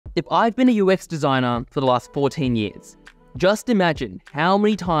If I've been a UX designer for the last 14 years, just imagine how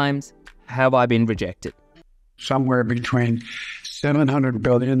many times have I been rejected? Somewhere between 700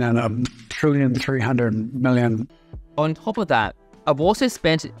 billion and $1,300,000,000,000. On top of that, I've also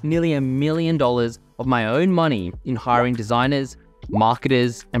spent nearly $1 million of my own money in hiring designers,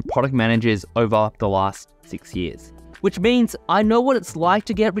 marketers, and product managers over the last 6 years. Which means I know what it's like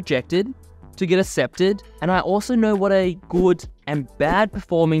to get rejected, to get accepted, and I also know what a good and bad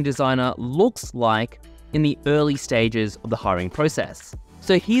performing designer looks like in the early stages of the hiring process.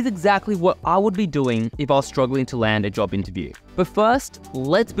 So here's exactly what I would be doing if I was struggling to land a job interview. But first,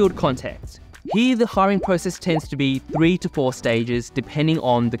 let's build context. Here, the hiring process tends to be 3 to 4 stages depending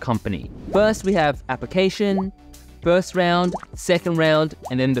on the company. First, we have application, first round, second round,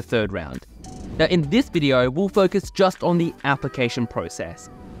 and then the third round. Now in this video, we'll focus just on the application process,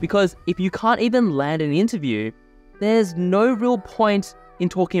 because if you can't even land an interview, there's no real point in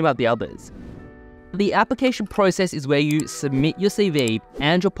talking about the others. The application process is where you submit your CV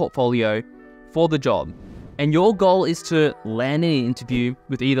and your portfolio for the job, and your goal is to land an interview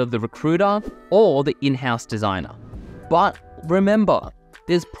with either the recruiter or the in-house designer. But remember,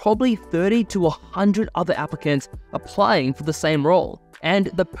 there's probably 30 to 100 other applicants applying for the same role.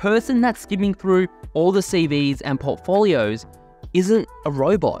 And the person that's skimming through all the CVs and portfolios isn't a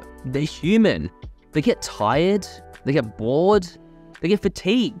robot. They're human. They get tired, they get bored, they get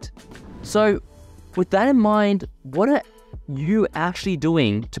fatigued. So with that in mind, what are you actually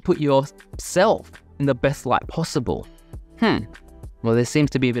doing to put yourself in the best light possible? Well, there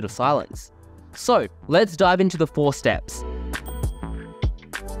seems to be a bit of silence. So let's dive into the 4 steps.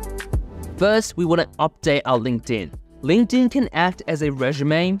 First, we want to update our LinkedIn. LinkedIn can act as a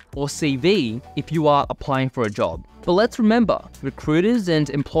resume or CV if you are applying for a job. But let's remember, recruiters and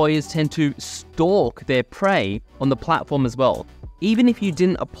employers tend to stalk their prey on the platform as well, even if you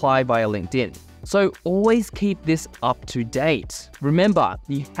didn't apply via LinkedIn. So always keep this up to date. Remember,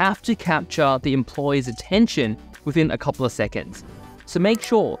 you have to capture the employer's attention within a couple of seconds. So make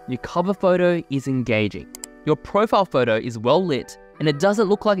sure your cover photo is engaging, your profile photo is well lit, and it doesn't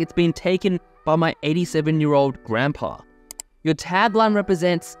look like it's been taken by my 87-year-old grandpa. Your tagline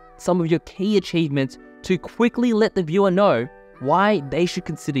represents some of your key achievements to quickly let the viewer know why they should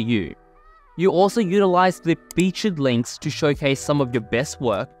consider you. You also utilize the featured links to showcase some of your best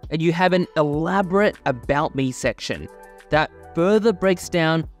work, and you have an elaborate About Me section that further breaks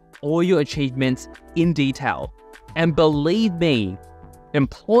down all your achievements in detail. And believe me,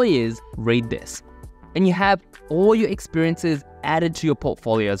 employers read this. And you have all your experiences added to your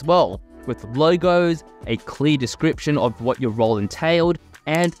portfolio as well, with logos, a clear description of what your role entailed,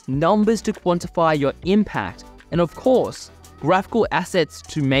 and numbers to quantify your impact, and of course, graphical assets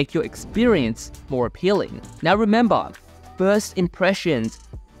to make your experience more appealing. Now remember, first impressions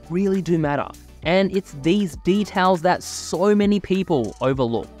really do matter, and it's these details that so many people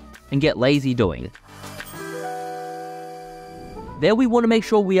overlook and get lazy doing. Then we want to make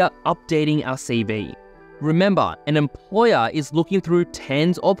sure we are updating our CV. Remember, an employer is looking through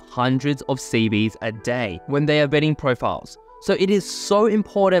tens of hundreds of CVs a day when they are vetting profiles. So it is so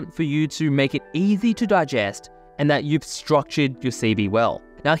important for you to make it easy to digest and that you've structured your CV well.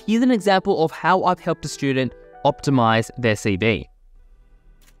 Now here's an example of how I've helped a student optimize their CV.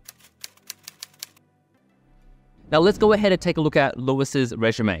 Now let's go ahead and take a look at Lewis's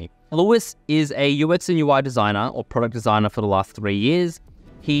resume. Lewis is a UX and UI designer or product designer for the last 3 years.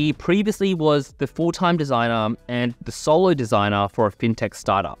 He previously was the full-time designer and the solo designer for a fintech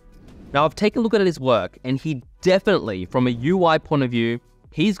startup. Now I've taken a look at his work, and he definitely, from a UI point of view,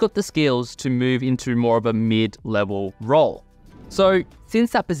 he's got the skills to move into more of a mid-level role. So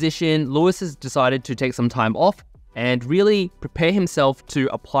since that position, Lewis has decided to take some time off and really prepare himself to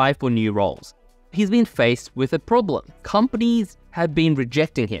apply for new roles. He's been faced with a problem. Companies have been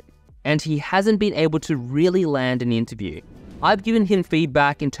rejecting him, and he hasn't been able to really land an interview. I've given him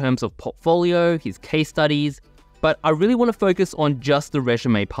feedback in terms of portfolio, his case studies, but I really want to focus on just the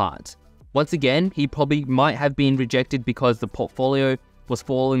resume part. Once again, he probably might have been rejected because the portfolio was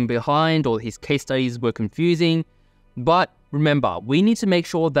falling behind or his case studies were confusing. But remember, we need to make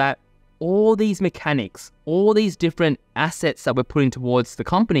sure that all these mechanics, all these different assets that we're putting towards the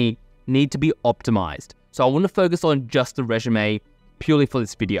company need to be optimized. So I want to focus on just the resume purely for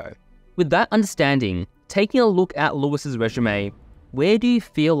this video. With that understanding, taking a look at Lewis's resume, where do you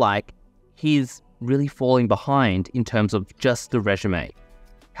feel like he's really falling behind in terms of just the resume?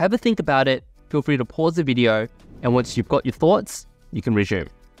 Have a think about it, feel free to pause the video, and once you've got your thoughts, you can resume.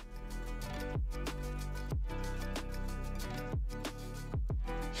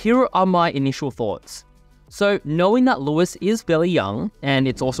 Here are my initial thoughts. So knowing that Lewis is fairly young, and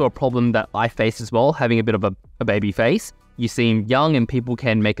it's also a problem that I face as well, having a bit of a baby face. You seem young and people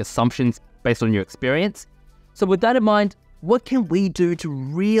can make assumptions based on your experience. So with that in mind, what can we do to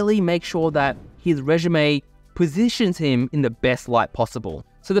really make sure that his resume positions him in the best light possible?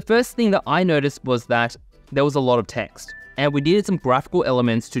 So the first thing that I noticed was that there was a lot of text, and we needed some graphical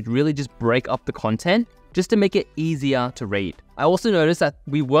elements to really just break up the content just to make it easier to read. I also noticed that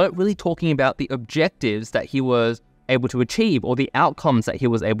we weren't really talking about the objectives that he was able to achieve or the outcomes that he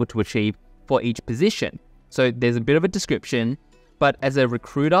was able to achieve for each position. So there's a bit of a description, but as a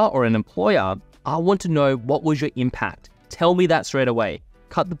recruiter or an employer, I want to know, what was your impact? Tell me that straight away.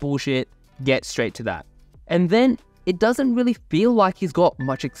 Cut the bullshit, get straight to that. And then it doesn't really feel like he's got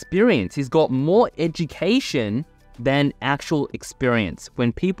much experience. He's got more education than actual experience.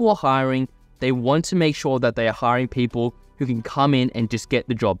 When people are hiring, they want to make sure that they are hiring people who can come in and just get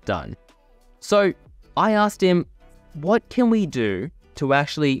the job done. So I asked him, what can we do to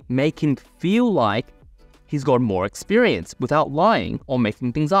actually make him feel like he's got more experience without lying or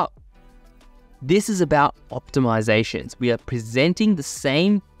making things up? This is about optimizations. We are presenting the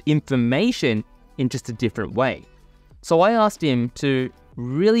same information in just a different way. So I asked him to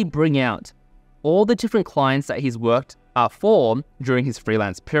really bring out all the different clients that he's worked for during his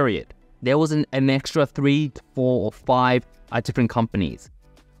freelance period. There was an extra 3 to 4 or 5 different companies.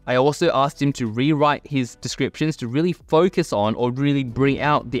 I also asked him to rewrite his descriptions to really focus on or really bring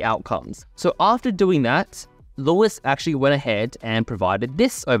out the outcomes. So after doing that, Lewis actually went ahead and provided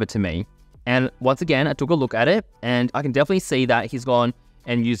this over to me. And once again, I took a look at it, and I can definitely see that he's gone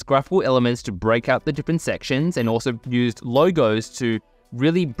and used graphical elements to break out the different sections, and also used logos to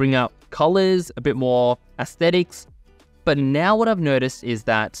really bring out colors, a bit more aesthetics. But now what I've noticed is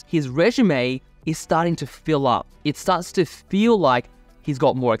that his resume is starting to fill up. It starts to feel like he's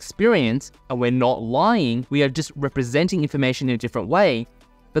got more experience, and we're not lying. We are just representing information in a different way.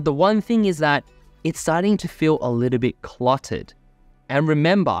 But the one thing is that it's starting to feel a little bit cluttered. And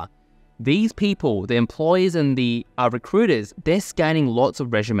remember, these people, the employees and the recruiters, they're scanning lots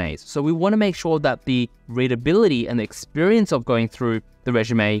of resumes. So we want to make sure that the readability and the experience of going through the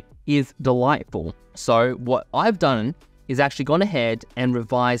resume is delightful. So what I've done is actually gone ahead and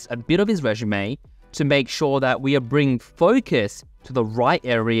revised a bit of his resume to make sure that we are bringing focus to the right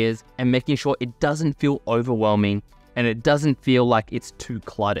areas and making sure it doesn't feel overwhelming and it doesn't feel like it's too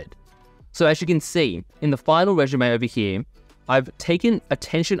cluttered. So as you can see in the final resume over here, I've taken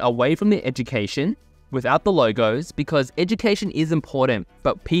attention away from the education without the logos, because education is important,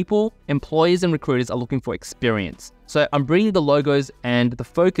 but people, employers and recruiters are looking for experience. So I'm bringing the logos and the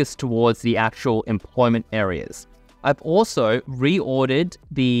focus towards the actual employment areas. I've also reordered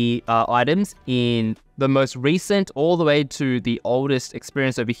the items in the most recent all the way to the oldest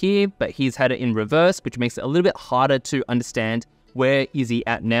experience over here, but he's had it in reverse, which makes it a little bit harder to understand where is he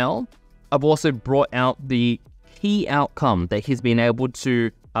at now. I've also brought out the key outcome that he's been able to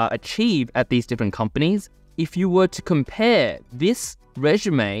achieve at these different companies. If you were to compare this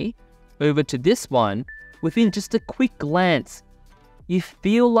resume over to this one, within just a quick glance, you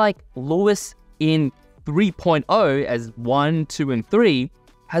feel like Lewis in 3.0 as 1, 2, and 3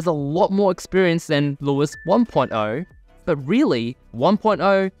 has a lot more experience than Lewis 1.0, but really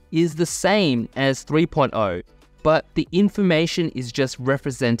 1.0 is the same as 3.0, but the information is just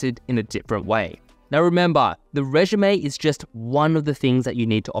represented in a different way. Now remember, the resume is just one of the things that you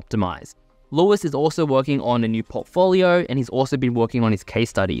need to optimize. Lewis is also working on a new portfolio, and he's also been working on his case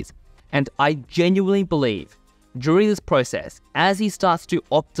studies. And I genuinely believe during this process, as he starts to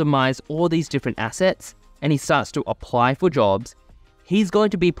optimize all these different assets and he starts to apply for jobs, he's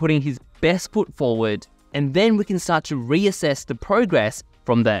going to be putting his best foot forward, and then we can start to reassess the progress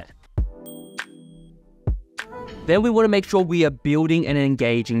from there. Then we want to make sure we are building an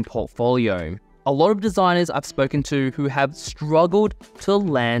engaging portfolio. A lot of designers I've spoken to who have struggled to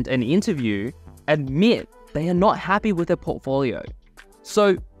land an interview admit they are not happy with their portfolio.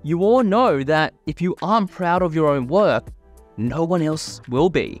 So you all know that if you aren't proud of your own work, no one else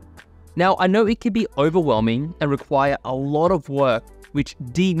will be. Now, I know it can be overwhelming and require a lot of work, which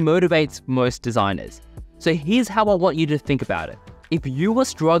demotivates most designers. So here's how I want you to think about it. If you were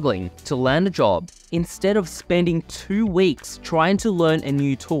struggling to land a job, instead of spending 2 weeks trying to learn a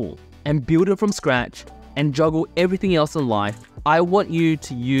new tool and build it from scratch and juggle everything else in life, I want you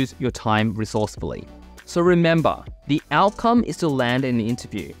to use your time resourcefully. So remember, the outcome is to land an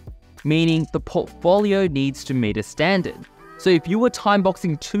interview, meaning the portfolio needs to meet a standard. So if you were time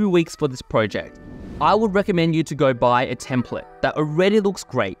boxing 2 weeks for this project, I would recommend you to go buy a template that already looks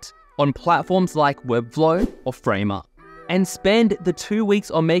great on platforms like Webflow or Framer, and spend the 2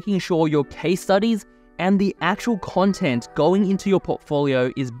 weeks on making sure your case studies and the actual content going into your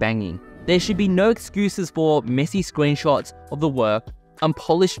portfolio is banging. There should be no excuses for messy screenshots of the work,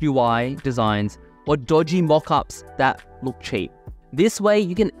 unpolished UI designs, or dodgy mock-ups that look cheap. This way,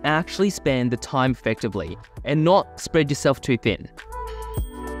 you can actually spend the time effectively and not spread yourself too thin.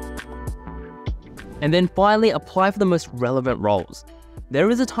 And then finally, apply for the most relevant roles. There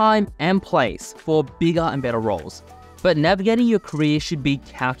is a time and place for bigger and better roles, but navigating your career should be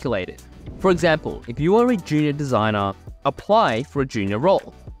calculated. For example, if you are a junior designer, apply for a junior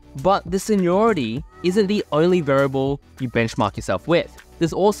role. But the seniority isn't the only variable you benchmark yourself with.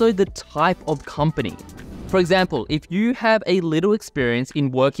 There's also the type of company. For example, if you have a little experience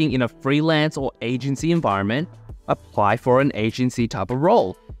in working in a freelance or agency environment, apply for an agency type of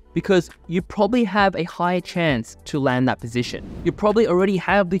role, because you probably have a higher chance to land that position. You probably already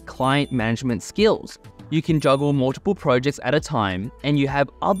have the client management skills. You can juggle multiple projects at a time, and you have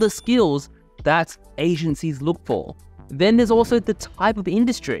other skills that agencies look for. Then there's also the type of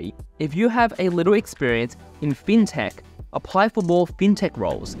industry. If you have a little experience in fintech, apply for more fintech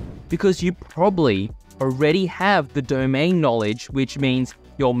roles, because you probably already have the domain knowledge, which means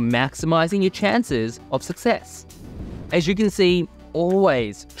you're maximizing your chances of success. As you can see,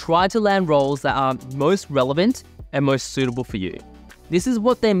 always try to land roles that are most relevant and most suitable for you. This is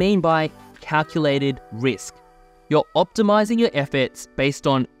what they mean by calculated risk. You're optimizing your efforts based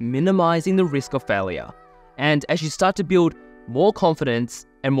on minimizing the risk of failure. And as you start to build more confidence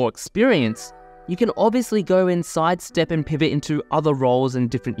and more experience, you can obviously go and sidestep and pivot into other roles in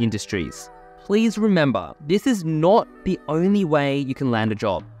different industries. Please remember, this is not the only way you can land a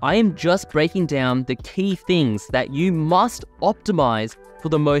job. I am just breaking down the key things that you must optimize for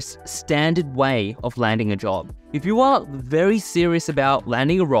the most standard way of landing a job. If you are very serious about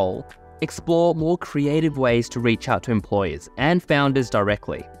landing a role, explore more creative ways to reach out to employers and founders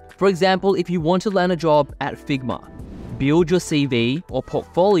directly. For example, if you want to land a job at Figma, build your CV or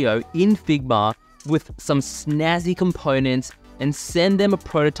portfolio in Figma with some snazzy components and send them a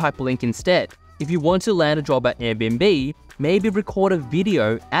prototype link instead. If you want to land a job at Airbnb, maybe record a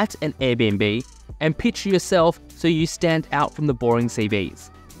video at an Airbnb and pitch yourself so you stand out from the boring CVs.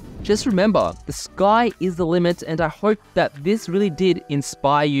 Just remember, the sky is the limit, and I hope that this really did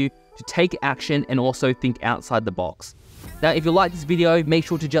inspire you to take action and also think outside the box. Now, if you like this video, make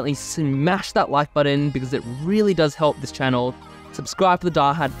sure to gently smash that like button because it really does help this channel. Subscribe for the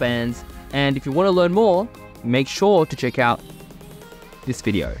diehard fans, and if you want to learn more, make sure to check out this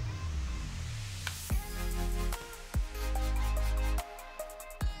video.